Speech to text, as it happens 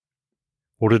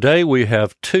Well, today we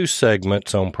have two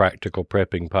segments on Practical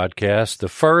Prepping Podcast. The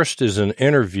first is an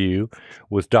interview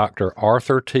with Dr.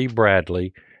 Arthur T.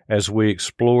 Bradley as we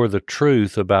explore the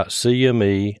truth about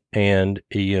CME and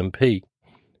EMP.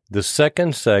 The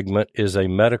second segment is a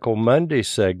Medical Monday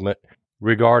segment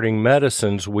regarding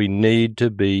medicines we need to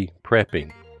be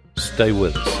prepping. Stay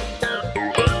with us.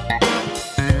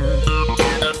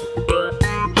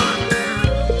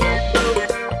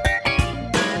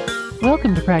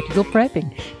 Welcome to Practical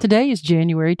Prepping. Today is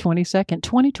January 22nd,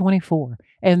 2024,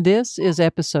 and this is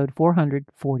episode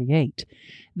 448.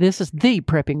 This is the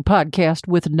prepping podcast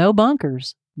with no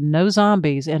bunkers, no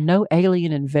zombies, and no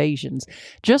alien invasions.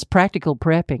 Just practical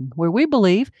prepping, where we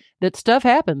believe that stuff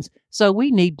happens, so we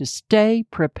need to stay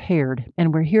prepared,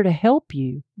 and we're here to help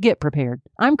you get prepared.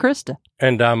 I'm Krista.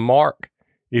 And I'm Mark.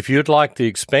 If you'd like the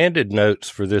expanded notes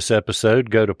for this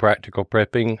episode, go to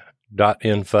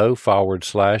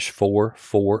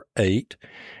practicalprepping.info/448.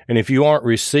 And if you aren't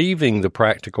receiving the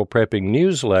Practical Prepping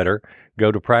newsletter, go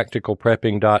to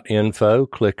practicalprepping.info,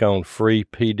 click on Free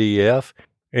PDF,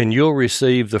 and you'll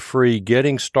receive the free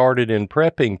Getting Started in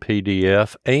Prepping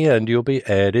PDF, and you'll be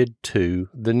added to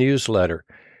the newsletter.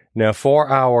 Now, for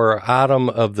our item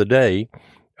of the day,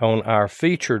 on our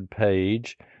featured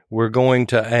page, we're going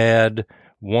to add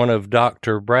one of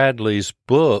Dr. Bradley's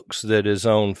books that is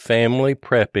on family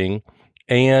prepping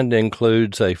and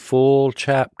includes a full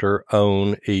chapter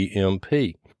on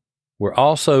EMP. We're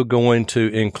also going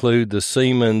to include the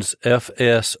Siemens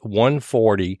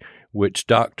FS140, which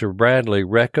Dr. Bradley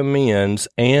recommends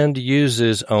and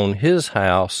uses on his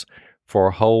house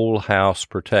for whole house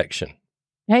protection.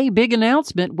 Hey, big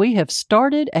announcement. We have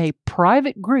started a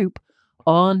private group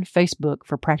on Facebook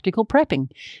for Practical Prepping.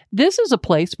 This is a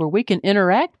place where we can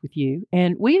interact with you,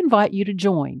 and we invite you to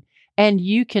join. And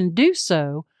you can do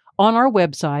so on our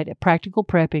website at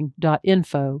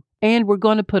practicalprepping.info, and we're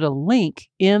going to put a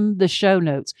link in the show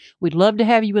notes. We'd love to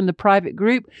have you in the private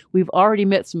group. We've already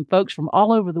met some folks from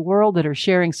all over the world that are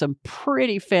sharing some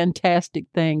pretty fantastic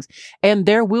things, and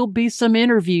there will be some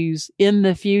interviews in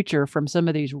the future from some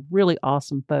of these really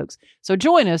awesome folks. So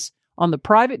join us on the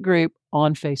private group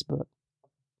on Facebook.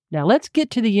 Now let's get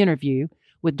to the interview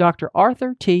with Dr.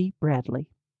 Arthur T. Bradley.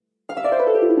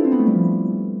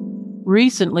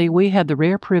 Recently, we had the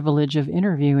rare privilege of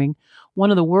interviewing one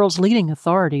of the world's leading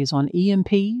authorities on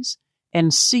EMPs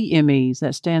and CMEs,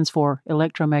 that stands for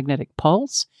electromagnetic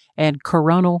pulse and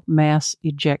coronal mass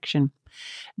ejection.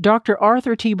 Dr.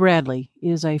 Arthur T. Bradley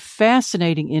is a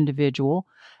fascinating individual,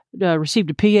 received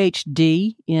a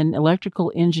PhD in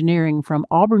electrical engineering from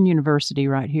Auburn University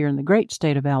right here in the great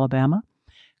state of Alabama.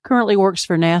 Currently works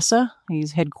for NASA.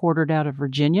 He's headquartered out of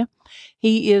Virginia.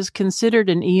 He is considered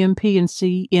an EMP and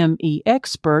CME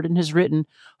expert and has written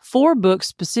 4 books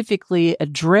specifically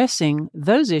addressing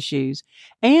those issues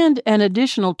and an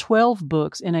additional 12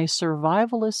 books in a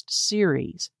survivalist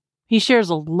series. He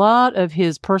shares a lot of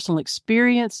his personal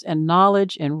experience and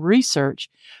knowledge and research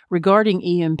regarding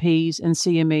EMPs and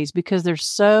CMEs because there's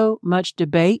so much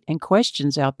debate and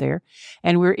questions out there,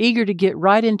 and we're eager to get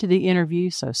right into the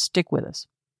interview, so stick with us.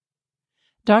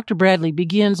 Dr. Bradley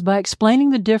begins by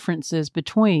explaining the differences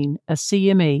between a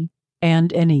CME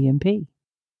and an EMP.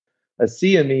 A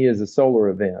CME is a solar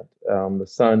event. The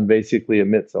sun basically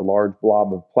emits a large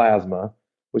blob of plasma,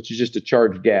 which is just a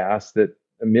charged gas that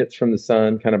emits from the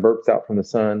sun, kind of burps out from the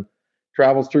sun,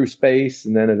 travels through space,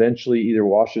 and then eventually either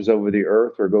washes over the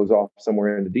Earth or goes off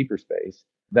somewhere into deeper space.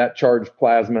 That charged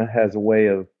plasma has a way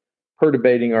of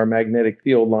perturbating our magnetic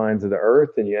field lines of the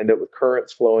Earth, and you end up with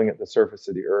currents flowing at the surface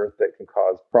of the Earth that can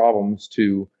cause problems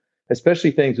to, especially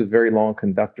things with very long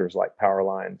conductors like power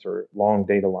lines or long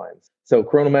data lines. So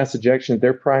coronal mass ejection,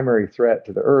 their primary threat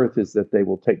to the Earth is that they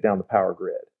will take down the power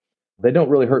grid. They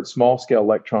don't really hurt small-scale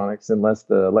electronics unless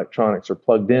the electronics are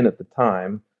plugged in at the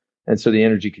time, and so the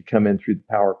energy could come in through the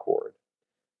power cord.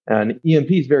 And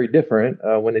EMP is very different.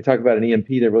 When they talk about an EMP,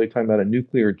 they're really talking about a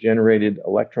nuclear-generated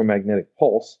electromagnetic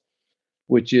pulse,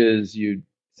 which is you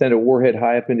send a warhead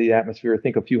high up into the atmosphere,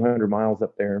 think a few hundred miles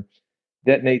up there,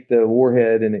 detonate the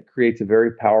warhead, and it creates a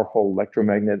very powerful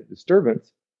electromagnetic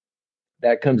disturbance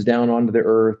that comes down onto the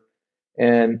Earth.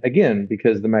 And again,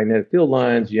 because the magnetic field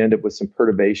lines, you end up with some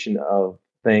perturbation of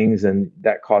things, and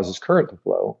that causes current to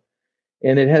flow.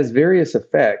 And it has various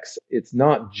effects. It's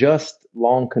not just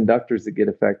long conductors that get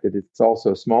affected. It's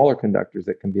also smaller conductors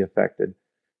that can be affected.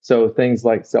 So things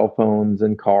like cell phones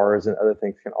and cars and other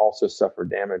things can also suffer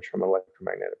damage from an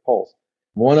electromagnetic pulse.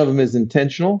 One of them is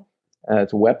intentional.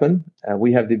 It's a weapon.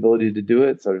 We have the ability to do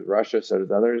it. So does Russia, so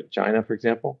does others, China, for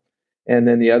example. And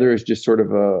then the other is just sort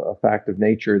of a fact of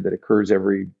nature that occurs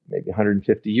every maybe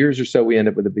 150 years or so. We end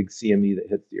up with a big CME that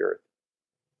hits the Earth.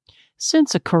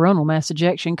 Since a coronal mass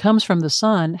ejection comes from the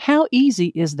sun, how easy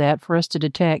is that for us to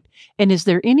detect? And is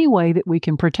there any way that we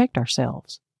can protect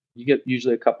ourselves? You get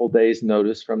usually a couple days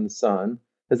notice from the sun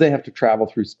because they have to travel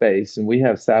through space. And we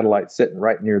have satellites sitting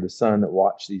right near the sun that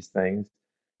watch these things.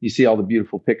 You see all the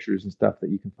beautiful pictures and stuff that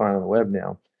you can find on the web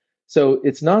now. So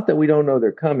it's not that we don't know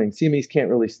they're coming. CMEs can't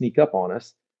really sneak up on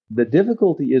us. The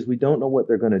difficulty is we don't know what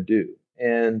they're going to do.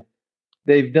 And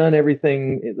they've done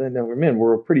everything. Now, remember,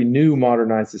 we're a pretty new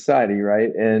modernized society, right?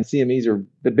 And CMEs are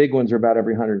the big ones are about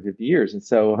every 150 years. And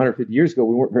so 150 years ago,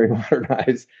 we weren't very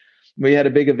modernized. We had a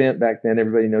big event back then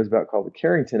everybody knows about called the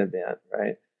Carrington event,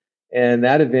 right? And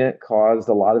that event caused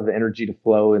a lot of energy to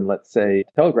flow in, let's say,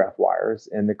 telegraph wires,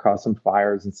 and it caused some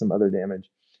fires and some other damage.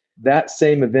 That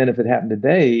same event, if it happened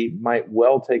today, might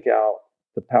well take out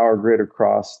the power grid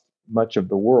across much of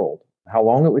the world. How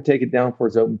long it would take it down for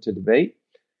is open to debate.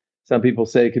 Some people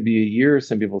say it could be a year.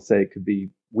 Some people say it could be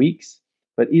weeks.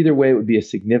 But either way, it would be a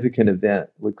significant event.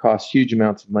 It would cost huge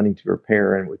amounts of money to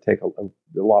repair, and it would take a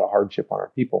lot of hardship on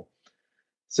our people.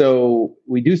 So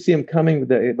we do see them coming.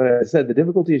 But as I said, the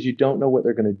difficulty is you don't know what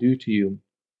they're going to do to you.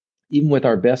 Even with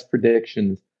our best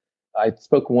predictions, I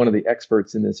spoke with one of the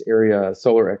experts in this area, a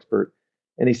solar expert,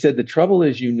 and he said the trouble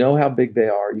is you know how big they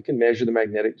are. You can measure the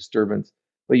magnetic disturbance,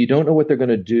 but you don't know what they're going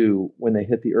to do when they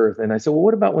hit the Earth. And I said, well,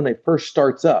 what about when they first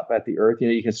starts up at the Earth?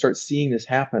 You can start seeing this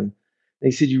happen. And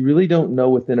he said, you really don't know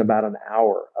within about an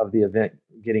hour of the event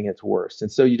getting its worst.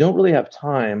 And so you don't really have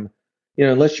time,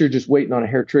 unless you're just waiting on a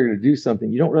hair trigger to do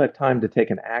something, you don't really have time to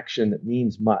take an action that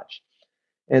means much.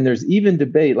 And there's even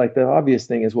debate, like the obvious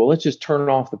thing is, well, let's just turn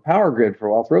off the power grid for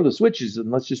a while, throw the switches,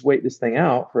 and let's just wait this thing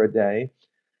out for a day.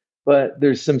 But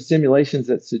there's some simulations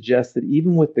that suggest that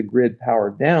even with the grid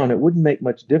powered down, it wouldn't make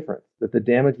much difference, that the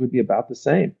damage would be about the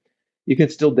same. You can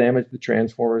still damage the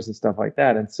transformers and stuff like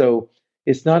that. And so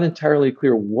it's not entirely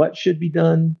clear what should be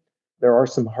done. There are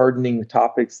some hardening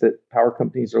topics that power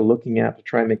companies are looking at to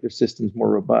try and make their systems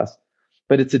more robust.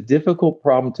 But it's a difficult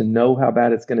problem to know how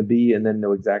bad it's going to be and then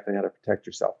know exactly how to protect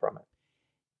yourself from it.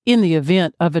 In the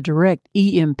event of a direct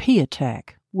EMP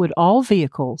attack, would all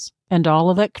vehicles and all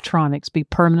electronics be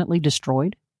permanently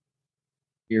destroyed?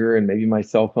 Here, and maybe my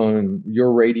cell phone and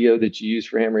your radio that you use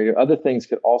for ham radio, other things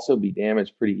could also be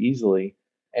damaged pretty easily.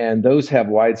 And those have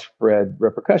widespread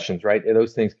repercussions, right? And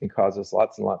those things can cause us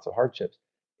lots and lots of hardships.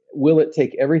 Will it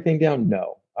take everything down?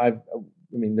 No.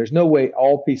 There's no way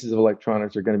all pieces of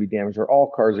electronics are going to be damaged or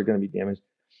all cars are going to be damaged.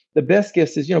 The best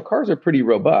guess is, cars are pretty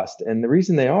robust. And the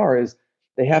reason they are is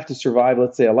they have to survive,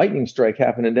 let's say, a lightning strike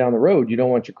happening down the road. You don't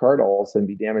want your car to all of a sudden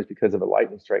be damaged because of a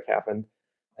lightning strike happened.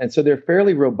 And so they're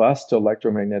fairly robust to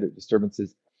electromagnetic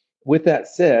disturbances. With that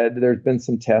said, there's been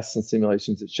some tests and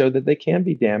simulations that show that they can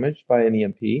be damaged by an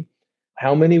EMP.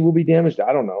 How many will be damaged?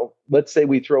 I don't know. Let's say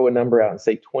we throw a number out and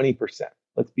say 20%.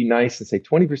 Let's be nice and say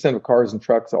 20% of cars and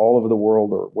trucks all over the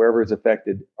world or wherever is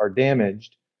affected are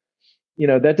damaged.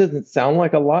 That doesn't sound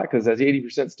like a lot because that's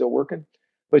 80% still working.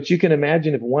 But you can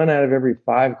imagine if 1 out of every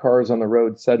 5 cars on the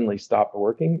road suddenly stopped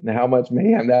working, and how much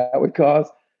mayhem that would cause.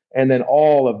 And then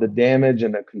all of the damage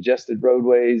and the congested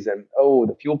roadways and,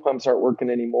 the fuel pumps aren't working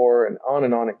anymore and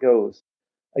on it goes.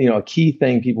 A key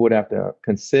thing people would have to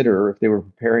consider if they were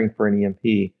preparing for an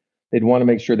EMP, they'd want to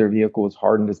make sure their vehicle was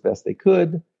hardened as best they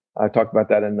could. I talked about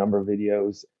that in a number of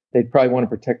videos. They'd probably want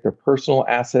to protect their personal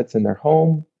assets in their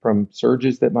home from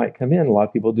surges that might come in. A lot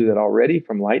of people do that already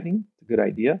from lightning. It's a good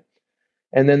idea.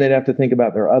 And then they'd have to think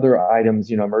about their other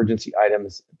items, emergency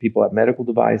items. People have medical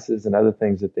devices and other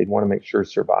things that they'd want to make sure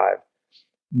survive.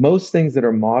 Most things that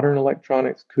are modern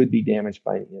electronics could be damaged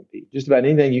by an EMP. Just about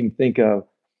anything you can think of,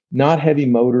 not heavy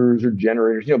motors or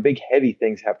generators. Big heavy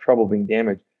things have trouble being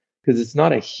damaged because it's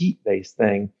not a heat-based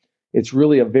thing. It's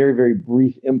really a very, very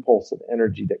brief impulse of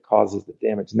energy that causes the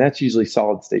damage. And that's usually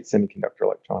solid-state semiconductor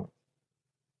electronics.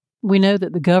 We know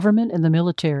that the government and the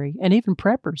military, and even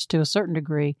preppers to a certain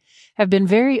degree, have been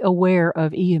very aware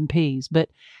of EMPs. But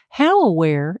how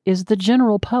aware is the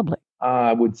general public?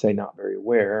 I would say not very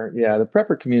aware. Yeah, the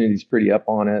prepper community is pretty up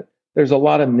on it. There's a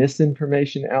lot of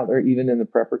misinformation out there, even in the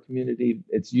prepper community.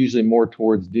 It's usually more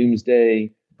towards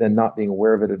doomsday than not being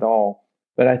aware of it at all.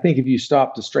 But I think if you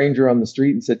stopped a stranger on the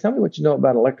street and said, tell me what you know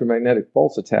about electromagnetic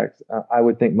pulse attacks, I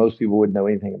would think most people wouldn't know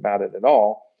anything about it at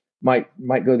all. Might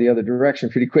go the other direction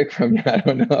pretty quick from you. I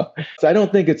don't know. So I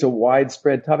don't think it's a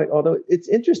widespread topic, although it's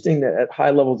interesting that at high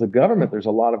levels of government, there's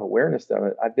a lot of awareness of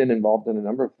it. I've been involved in a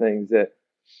number of things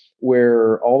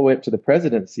where all the way up to the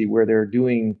presidency, where they're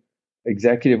doing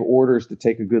executive orders to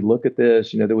take a good look at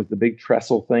this. There was the big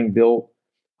trestle thing built,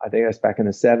 I think that's back in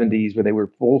the 70s, where they were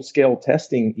full scale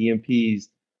testing EMPs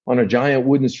on a giant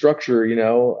wooden structure,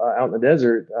 out in the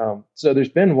desert. So there's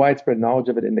been widespread knowledge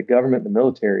of it in the government and the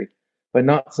military, but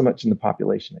not so much in the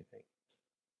population, I think.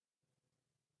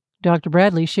 Dr.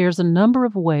 Bradley shares a number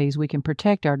of ways we can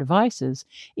protect our devices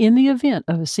in the event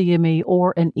of a CME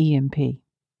or an EMP.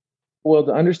 Well,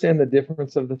 to understand the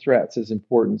difference of the threats is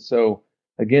important. So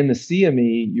again, the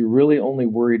CME, you're really only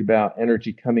worried about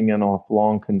energy coming in off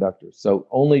long conductors. So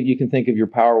only you can think of your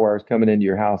power wires coming into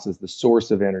your house as the source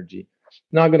of energy. It's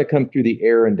not going to come through the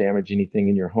air and damage anything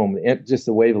in your home. Just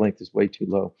the wavelength is way too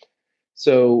low.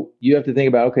 So you have to think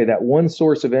about, okay, that one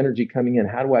source of energy coming in,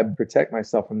 how do I protect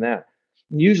myself from that?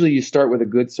 Usually you start with a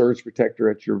good surge protector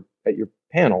at your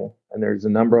panel, and there's a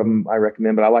number of them I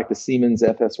recommend, but I like the Siemens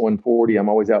FS140. I'm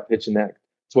always out pitching that.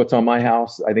 It's what's on my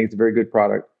house. I think it's a very good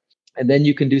product. And then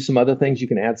you can do some other things. You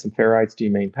can add some ferrites to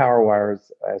your main power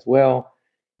wires as well.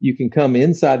 You can come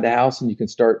inside the house and you can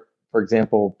start, for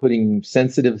example, putting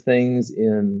sensitive things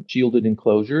in shielded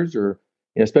enclosures, or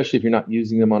especially if you're not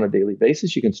using them on a daily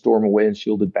basis, you can store them away in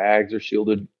shielded bags or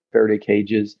shielded Faraday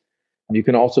cages. You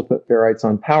can also put ferrites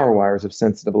on power wires of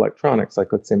sensitive electronics.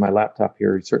 Like, let's say my laptop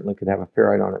here, you certainly could have a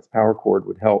ferrite on its power cord,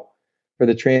 would help for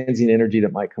the transient energy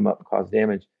that might come up and cause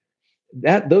damage.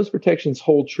 Those protections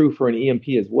hold true for an EMP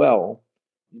as well.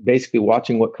 Basically,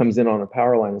 watching what comes in on a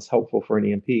power line is helpful for an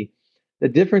EMP. The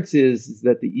difference is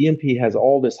that the EMP has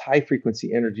all this high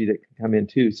frequency energy that can come in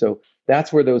too. So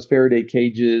that's where those Faraday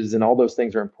cages and all those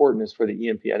things are important, is for the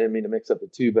EMP. I didn't mean to mix up the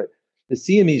two, but the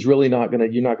CME is really you're not going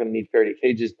to need Faraday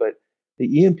cages, but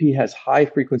the EMP has high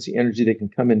frequency energy that can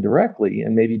come in directly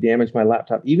and maybe damage my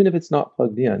laptop, even if it's not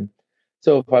plugged in.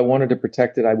 So if I wanted to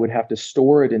protect it, I would have to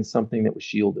store it in something that was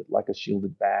shielded, like a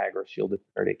shielded bag or a shielded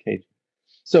Faraday cage.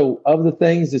 So of the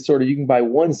things, it's sort of, you can buy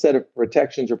one set of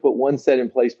protections or put one set in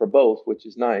place for both, which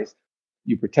is nice.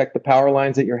 You protect the power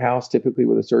lines at your house, typically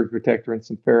with a surge protector and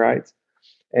some ferrites,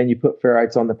 and you put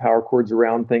ferrites on the power cords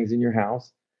around things in your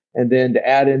house. And then to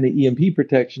add in the EMP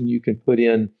protection, you can put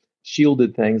in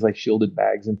shielded things like shielded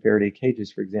bags and Faraday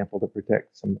cages, for example, to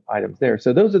protect some items there.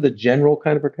 So those are the general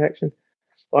kind of protection.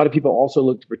 A lot of people also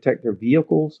look to protect their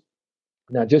vehicles.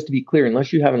 Now, just to be clear,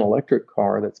 unless you have an electric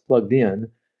car that's plugged in,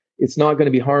 it's not going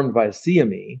to be harmed by a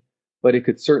CME, but it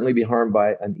could certainly be harmed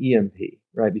by an EMP,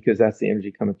 right? Because that's the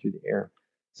energy coming through the air.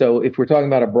 So if we're talking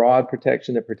about a broad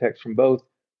protection that protects from both,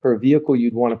 for a vehicle,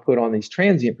 you'd want to put on these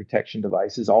transient protection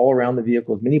devices all around the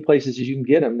vehicle, as many places as you can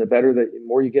get them. The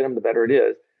more you get them, the better it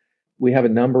is. We have a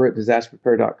number at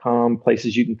disasterprepare.com,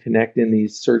 places you can connect in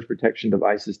these surge protection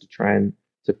devices to try and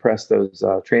suppress those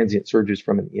transient surges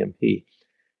from an EMP.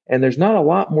 And there's not a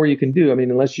lot more you can do. I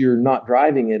mean, unless you're not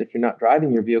driving it. If you're not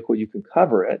driving your vehicle, you can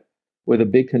cover it with a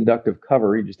big conductive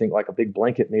cover. You just think like a big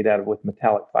blanket made out of with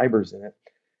metallic fibers in it.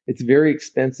 It's very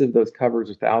expensive. Those covers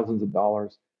are thousands of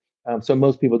dollars. So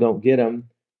most people don't get them.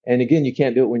 And again, you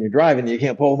can't do it when you're driving. You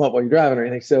can't pull them up while you're driving or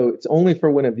anything. So it's only for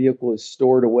when a vehicle is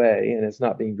stored away and it's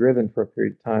not being driven for a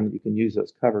period of time that you can use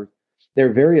those covers.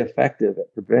 They're very effective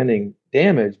at preventing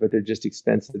damage, but they're just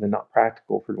expensive and not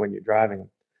practical for when you're driving them.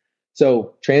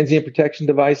 So transient protection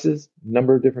devices,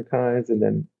 number of different kinds, and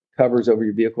then covers over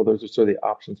your vehicle. Those are sort of the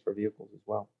options for vehicles as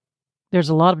well. There's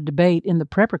a lot of debate in the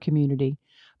prepper community,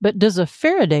 but does a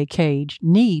Faraday cage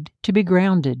need to be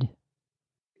grounded?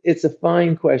 It's a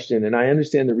fine question, and I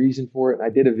understand the reason for it. I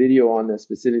did a video on this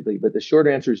specifically, but the short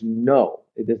answer is no.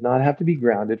 It does not have to be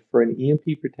grounded for an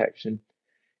EMP protection.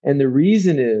 And the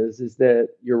reason is that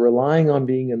you're relying on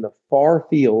being in the far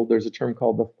field. There's a term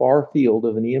called the far field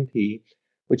of an EMP,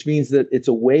 which means that it's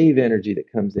a wave energy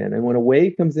that comes in. And when a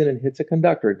wave comes in and hits a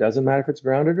conductor, it doesn't matter if it's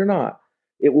grounded or not,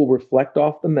 it will reflect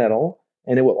off the metal,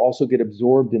 and it will also get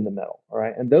absorbed in the metal. All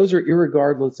right. And those are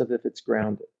irregardless of if it's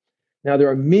grounded. Now, there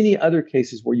are many other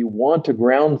cases where you want to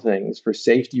ground things for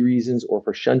safety reasons or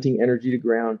for shunting energy to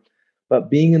ground,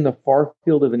 but being in the far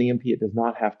field of an EMP, it does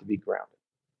not have to be grounded.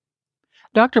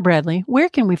 Dr. Bradley, where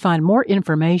can we find more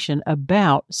information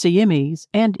about CMEs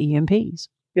and EMPs?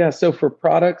 Yeah, so for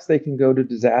products, they can go to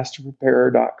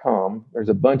disasterprepare.com. There's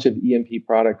a bunch of EMP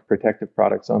protective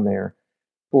products on there.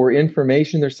 For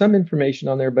information, there's some information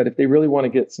on there, but if they really want to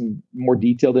get some more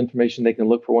detailed information, they can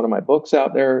look for one of my books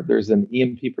out there. There's an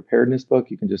EMP preparedness book.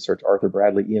 You can just search Arthur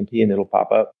Bradley EMP and it'll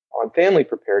pop up on family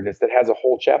preparedness that has a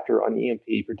whole chapter on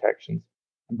EMP protections.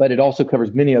 But it also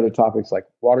covers many other topics like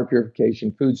water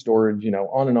purification, food storage,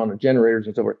 on and on, generators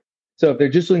and so forth. So if they're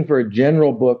just looking for a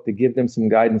general book to give them some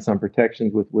guidance on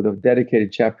protections with a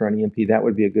dedicated chapter on EMP, that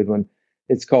would be a good one.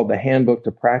 It's called The Handbook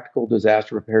to Practical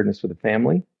Disaster Preparedness for the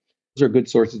Family. Those are good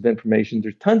sources of information.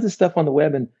 There's tons of stuff on the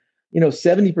web, and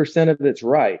 70% of it's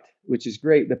right, which is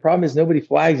great. The problem is nobody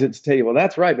flags it to tell you, well,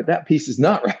 that's right, but that piece is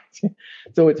not right.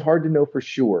 So it's hard to know for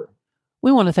sure.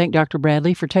 We want to thank Dr.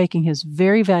 Bradley for taking his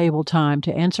very valuable time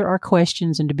to answer our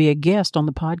questions and to be a guest on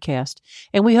the podcast.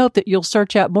 And we hope that you'll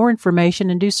search out more information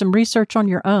and do some research on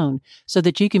your own so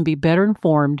that you can be better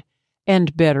informed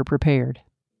and better prepared.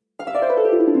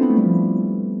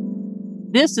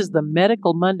 This is the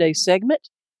Medical Monday segment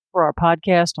for our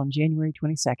podcast on January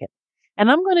 22nd.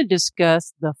 And I'm going to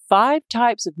discuss the 5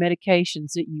 types of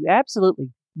medications that you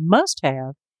absolutely must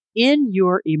have in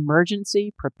your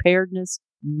emergency preparedness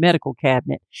medical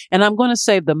cabinet. And I'm going to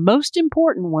save the most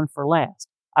important one for last.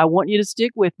 I want you to stick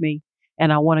with me,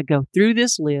 and I want to go through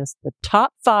this list, the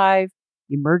top 5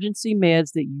 emergency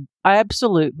meds that you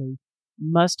absolutely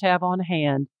must have on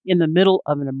hand in the middle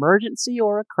of an emergency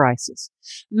or a crisis.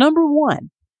 Number 1,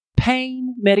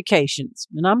 pain medications.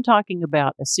 And I'm talking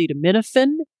about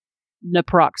acetaminophen,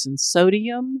 naproxen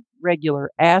sodium,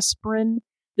 regular aspirin,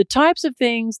 the types of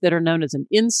things that are known as an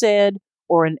NSAID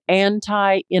or an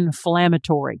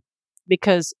anti-inflammatory,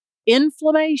 because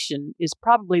inflammation is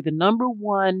probably the number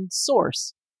one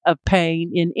source of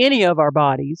pain in any of our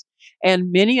bodies,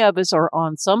 and many of us are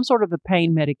on some sort of a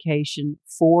pain medication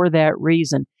for that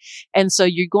reason. And so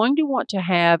you're going to want to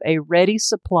have a ready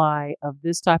supply of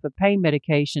this type of pain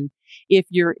medication. If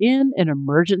you're in an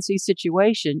emergency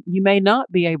situation, you may not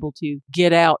be able to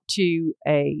get out to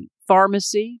a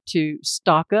pharmacy to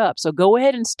stock up. So go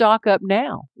ahead and stock up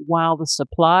now while the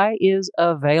supply is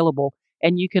available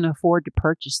and you can afford to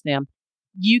purchase them.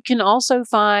 You can also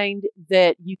find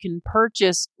that you can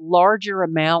purchase larger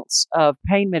amounts of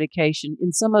pain medication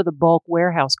in some of the bulk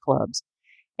warehouse clubs.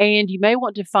 And you may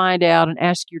want to find out and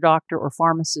ask your doctor or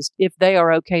pharmacist if they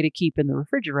are okay to keep in the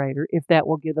refrigerator, if that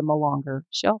will give them a longer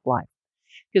shelf life.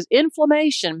 Because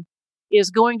inflammation is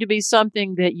going to be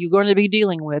something that you're going to be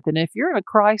dealing with. And if you're in a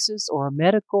crisis or a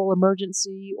medical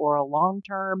emergency or a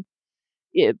long-term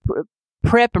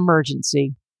prep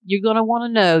emergency, you're going to want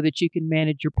to know that you can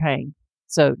manage your pain.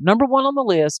 So number 1 on the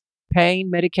list, pain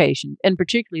medication, and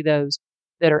particularly those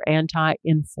that are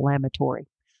anti-inflammatory.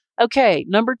 Okay,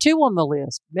 number 2 on the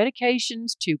list,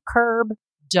 medications to curb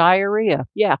diarrhea.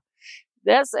 Yeah,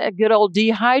 that's a good old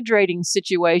dehydrating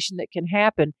situation that can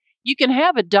happen. You can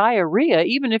have a diarrhea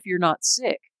even if you're not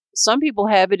sick. Some people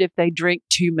have it if they drink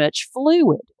too much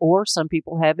fluid, or some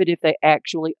people have it if they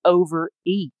actually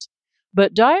overeat.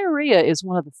 But diarrhea is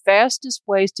one of the fastest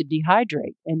ways to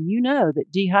dehydrate, and you know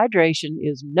that dehydration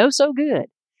is no so good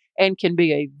and can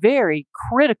be a very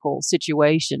critical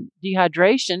situation.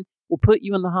 Dehydration will put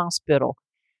you in the hospital.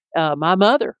 My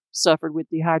mother suffered with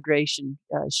dehydration.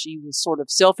 She was sort of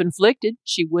self-inflicted.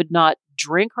 She would not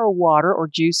drink her water or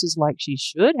juices like she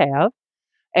should have,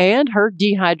 and her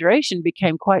dehydration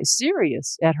became quite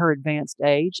serious at her advanced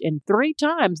age, and 3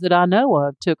 times that I know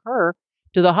of took her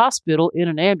to the hospital in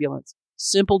an ambulance.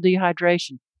 Simple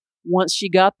dehydration. Once she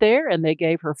got there and they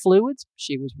gave her fluids,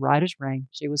 she was right as rain.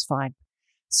 She was fine.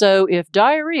 So if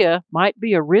diarrhea might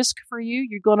be a risk for you,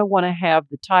 you're going to want to have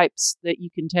the types that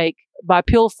you can take by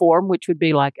pill form, which would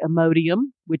be like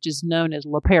Imodium, which is known as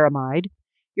loperamide.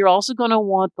 You're also going to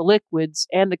want the liquids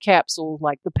and the capsules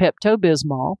like the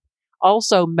Pepto-Bismol.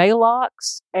 Also,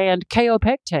 Malox and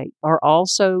Kaopectate are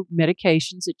also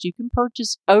medications that you can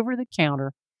purchase over the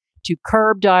counter to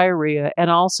curb diarrhea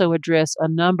and also address a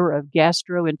number of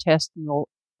gastrointestinal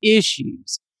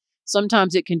issues.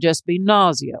 Sometimes it can just be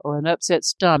nausea or an upset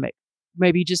stomach,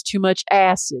 maybe just too much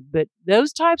acid. But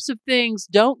those types of things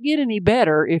don't get any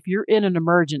better if you're in an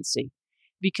emergency,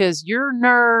 because your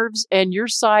nerves and your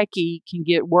psyche can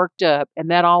get worked up,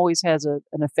 and that always has an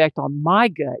effect on my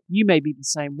gut. You may be the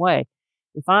same way.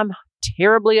 If I'm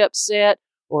terribly upset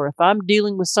or if I'm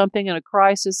dealing with something in a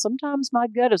crisis, sometimes my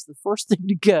gut is the first thing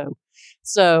to go.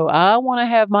 So I want to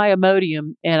have my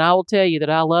Imodium, and I will tell you that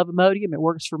I love Imodium. It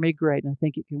works for me great, and I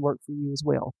think it can work for you as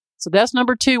well. So that's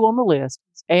number 2 on the list,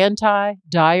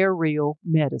 anti-diarrheal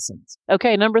medicines.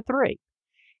 Okay, number 3,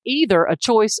 either a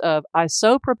choice of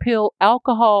isopropyl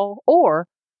alcohol or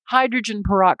hydrogen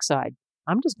peroxide.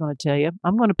 I'm just going to tell you,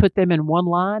 I'm going to put them in one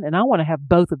line, and I want to have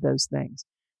both of those things.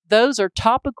 Those are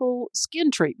topical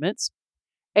skin treatments,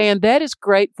 and that is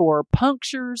great for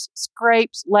punctures,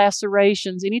 scrapes,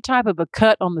 lacerations, any type of a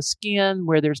cut on the skin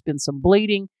where there's been some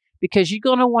bleeding, because you're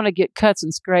going to want to get cuts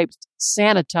and scrapes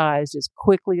sanitized as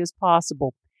quickly as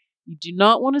possible. You do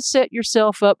not want to set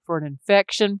yourself up for an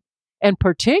infection, and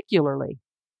particularly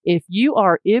if you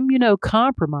are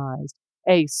immunocompromised,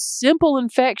 a simple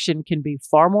infection can be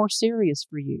far more serious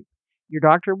for you. Your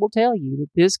doctor will tell you that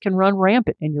this can run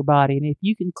rampant in your body, and if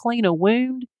you can clean a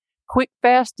wound quick,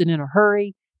 fast, and in a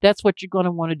hurry, that's what you're going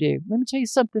to want to do. Let me tell you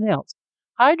something else.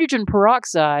 Hydrogen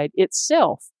peroxide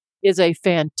itself is a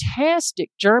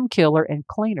fantastic germ killer and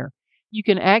cleaner. You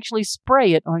can actually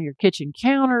spray it on your kitchen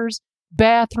counters,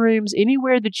 bathrooms,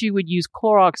 anywhere that you would use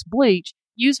Clorox bleach,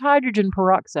 use hydrogen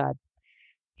peroxide.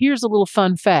 Here's a little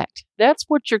fun fact. That's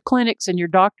what your clinics and your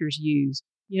doctors use.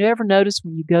 You ever notice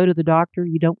when you go to the doctor,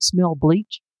 you don't smell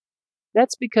bleach?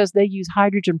 That's because they use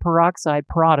hydrogen peroxide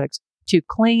products to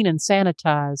clean and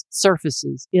sanitize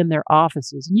surfaces in their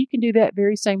offices. And you can do that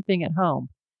very same thing at home.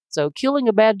 So killing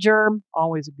a bad germ,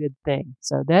 always a good thing.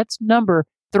 So that's number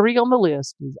 3 on the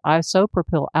list is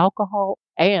isopropyl alcohol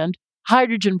and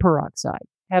hydrogen peroxide.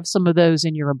 Have some of those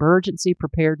in your emergency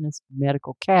preparedness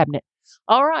medical cabinet.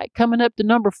 All right, coming up to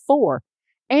number 4,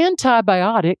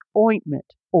 antibiotic ointment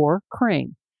or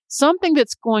cream. Something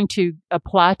that's going to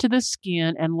apply to the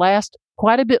skin and last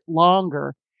quite a bit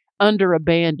longer under a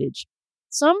bandage.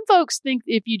 Some folks think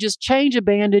if you just change a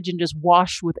bandage and just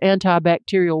wash with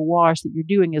antibacterial wash that you're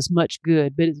doing as much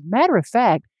good. But as a matter of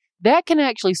fact, that can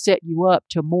actually set you up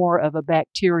to more of a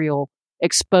bacterial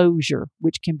exposure,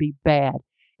 which can be bad.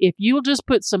 If you'll just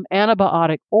put some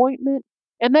antibiotic ointment,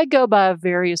 and they go by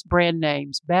various brand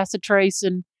names,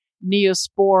 bacitracin,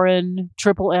 neosporin,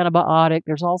 triple antibiotic,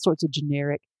 there's all sorts of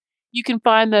generic. You can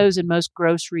find those in most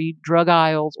grocery, drug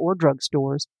aisles, or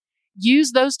drugstores.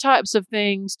 Use those types of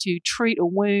things to treat a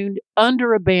wound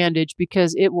under a bandage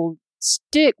because it will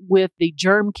stick with the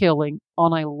germ killing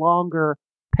on a longer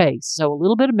pace. So a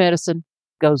little bit of medicine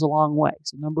goes a long way.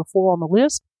 So number 4 on the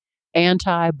list,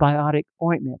 antibiotic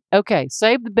ointment. Okay,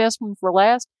 save the best one for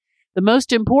last. The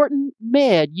most important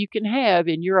med you can have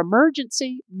in your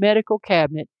emergency medical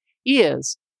cabinet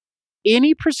is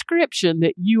any prescription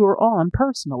that you are on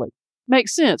personally.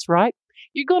 Makes sense, right?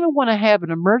 You're going to want to have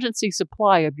an emergency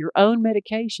supply of your own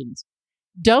medications.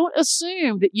 Don't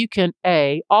assume that you can,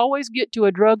 A, always get to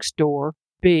a drugstore,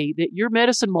 B, that your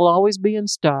medicine will always be in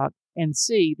stock, and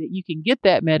C, that you can get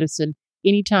that medicine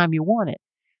anytime you want it.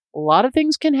 A lot of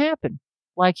things can happen.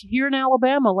 Like here in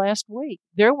Alabama last week,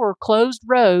 there were closed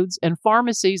roads and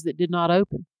pharmacies that did not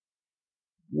open.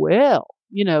 Well,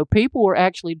 people were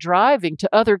actually driving to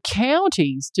other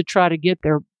counties to try to get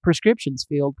their prescriptions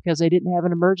filled because they didn't have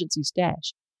an emergency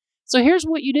stash. So here's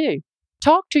what you do.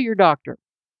 Talk to your doctor.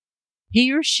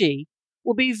 He or she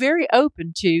will be very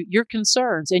open to your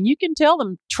concerns, and you can tell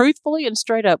them truthfully and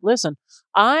straight up, listen,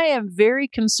 I am very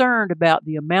concerned about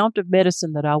the amount of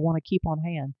medicine that I want to keep on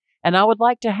hand, and I would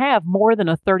like to have more than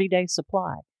a 30-day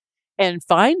supply. And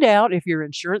find out if your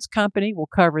insurance company will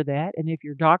cover that, and if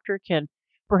your doctor can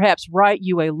perhaps write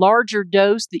you a larger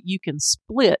dose that you can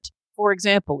split. For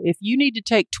example, if you need to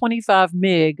take 25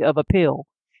 mg of a pill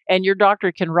and your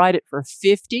doctor can write it for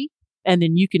 50 and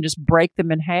then you can just break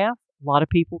them in half, a lot of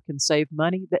people can save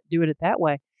money that do it that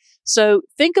way. So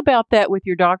think about that with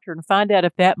your doctor and find out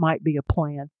if that might be a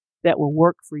plan that will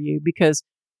work for you, because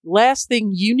last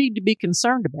thing you need to be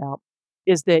concerned about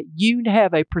is that you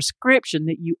have a prescription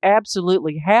that you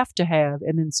absolutely have to have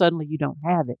and then suddenly you don't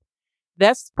have it.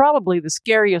 That's probably the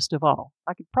scariest of all.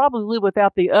 I could probably live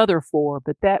without the other 4,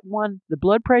 but that one, the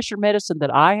blood pressure medicine that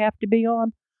I have to be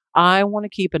on, I want to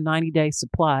keep a 90-day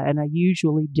supply, and I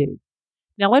usually do.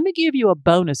 Now, let me give you a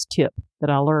bonus tip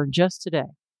that I learned just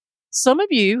today. Some of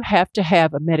you have to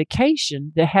have a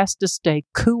medication that has to stay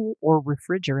cool or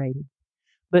refrigerated.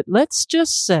 But let's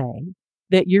just say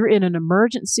that you're in an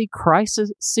emergency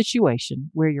crisis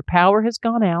situation where your power has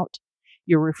gone out,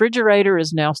 your refrigerator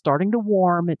is now starting to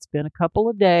warm, it's been a couple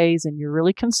of days, and you're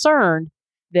really concerned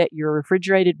that your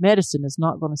refrigerated medicine is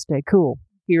not going to stay cool.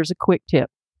 Here's a quick tip.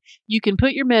 You can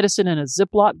put your medicine in a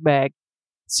Ziploc bag,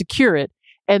 secure it,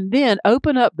 and then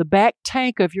open up the back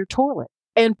tank of your toilet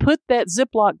and put that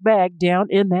Ziploc bag down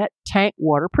in that tank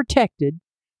water, protected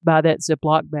by that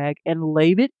Ziploc bag, and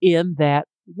leave it in that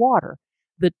water.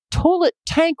 The toilet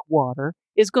tank water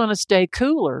is going to stay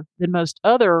cooler than most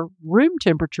other room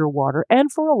temperature water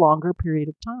and for a longer period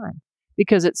of time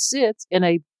because it sits in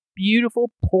a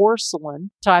beautiful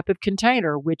porcelain type of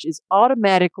container, which is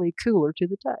automatically cooler to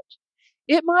the touch.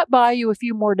 It might buy you a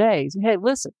few more days. Hey,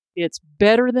 listen, it's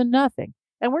better than nothing.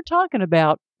 And we're talking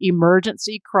about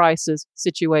emergency crisis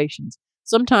situations.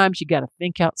 Sometimes you got to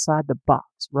think outside the box,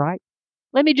 right?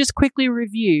 Let me just quickly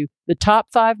review the top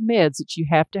 5 meds that you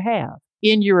have to have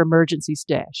in your emergency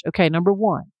stash. Okay, number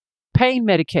 1, pain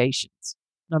medications.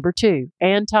 Number 2,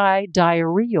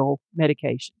 anti-diarrheal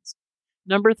medications.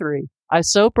 Number 3,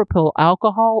 isopropyl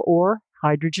alcohol or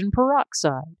hydrogen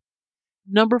peroxide.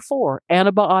 Number 4,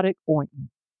 antibiotic ointment.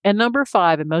 And number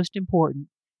 5, and most important,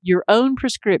 your own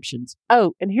prescriptions.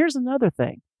 Oh, and here's another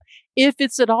thing. If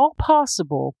it's at all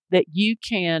possible that you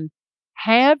can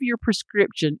have your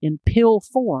prescription in pill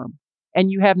form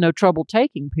and you have no trouble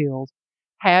taking pills,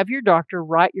 have your doctor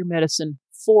write your medicine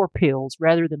for pills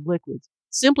rather than liquids.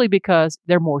 simply because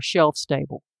they're more shelf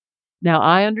stable. Now,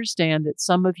 I understand that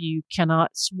some of you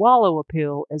cannot swallow a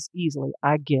pill as easily.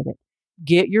 I get it.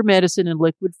 Get your medicine in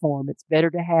liquid form. It's better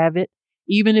to have it.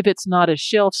 Even if it's not as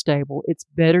shelf stable, it's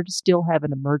better to still have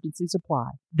an emergency supply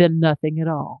than nothing at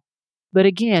all. But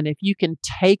again, if you can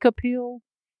take a pill,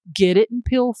 get it in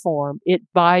pill form, it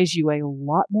buys you a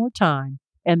lot more time.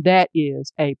 And that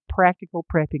is a practical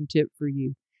prepping tip for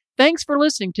you. Thanks for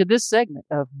listening to this segment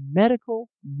of Medical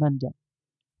Monday.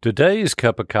 Today's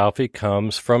cup of coffee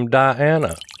comes from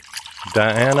Diana.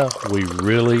 Diana, we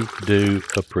really do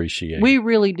appreciate it. We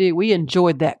really do. We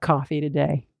enjoyed that coffee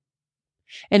today.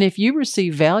 And if you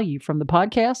receive value from the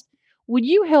podcast, would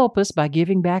you help us by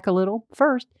giving back a little?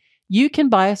 First, you can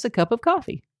buy us a cup of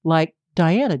coffee, like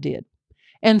Diana did.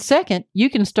 And second, you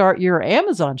can start your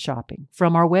Amazon shopping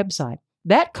from our website.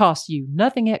 That costs you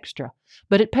nothing extra,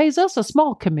 but it pays us a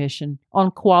small commission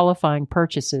on qualifying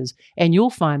purchases, and you'll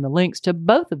find the links to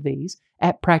both of these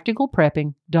at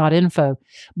practicalprepping.info.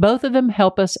 Both of them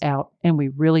help us out, and we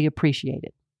really appreciate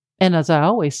it. And as I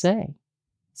always say,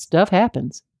 stuff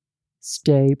happens.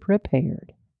 Stay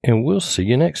prepared. And we'll see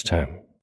you next time.